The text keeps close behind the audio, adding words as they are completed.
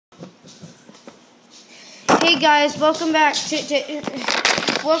Hey guys, welcome back to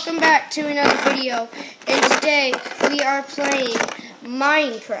another video. And today we are playing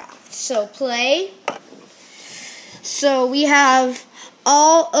Minecraft. So we have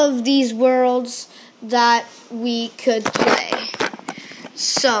all of these worlds that we could play.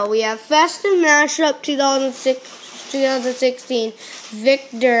 So we have Festive Mashup 2016,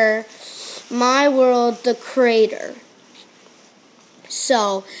 Victor, My World, The Crater.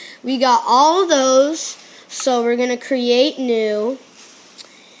 So we got all of those. So we're going to create new,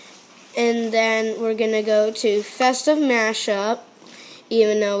 and then we're going to go to Festive Mashup,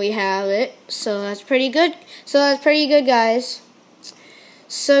 even though we have it. So that's pretty good. Guys.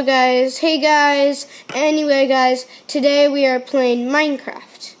 So guys, hey guys, anyway guys, today we are playing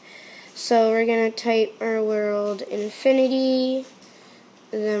Minecraft. So we're going to type our world infinity,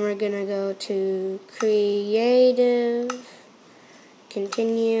 and then we're going to go to creative,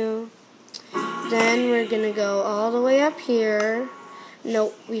 continue. Then we're going to go all the way up here.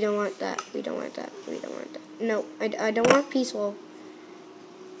 Nope, we don't want that. Nope, I don't want peaceful.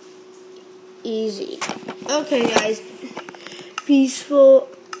 Easy. Okay, guys. Peaceful,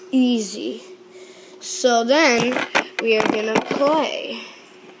 easy. So then we are going to play.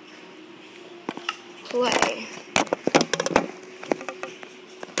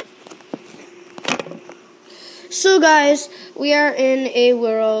 So guys, we are in a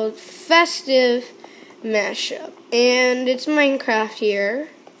world Festive Mashup, and it's Minecraft here.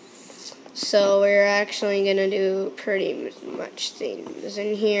 So we're actually gonna do pretty much things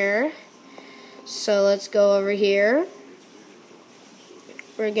in here. So let's go over here.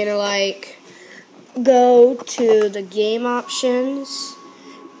 We're gonna go to the game options,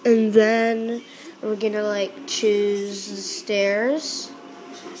 and then we're gonna choose the stairs.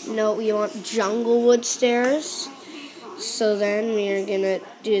 No, we want Junglewood stairs. So then we are going to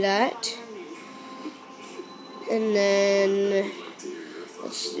do that. And then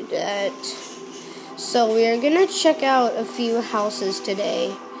let's do that. So we are going to check out a few houses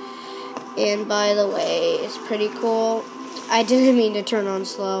today. And by the way, it's pretty cool. I didn't mean to turn on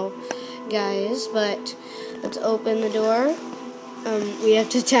slow, guys, but let's open the door. We have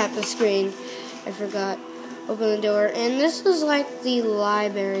to tap the screen. I forgot. Open the door, and this is like the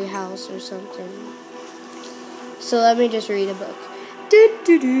library house or something. So let me just read a book.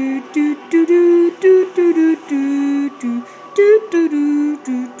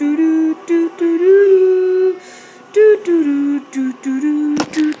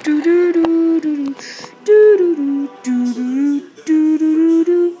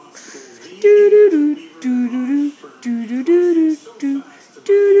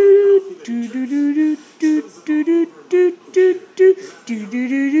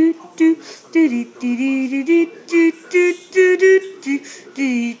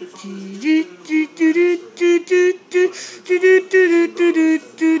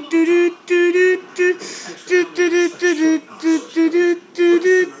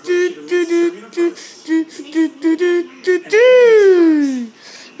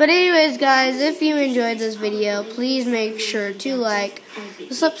 But anyways, guys, if you enjoyed this video, please make sure to like,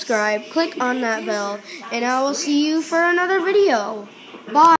 subscribe, click on that bell, and I will see you for another video. Bye.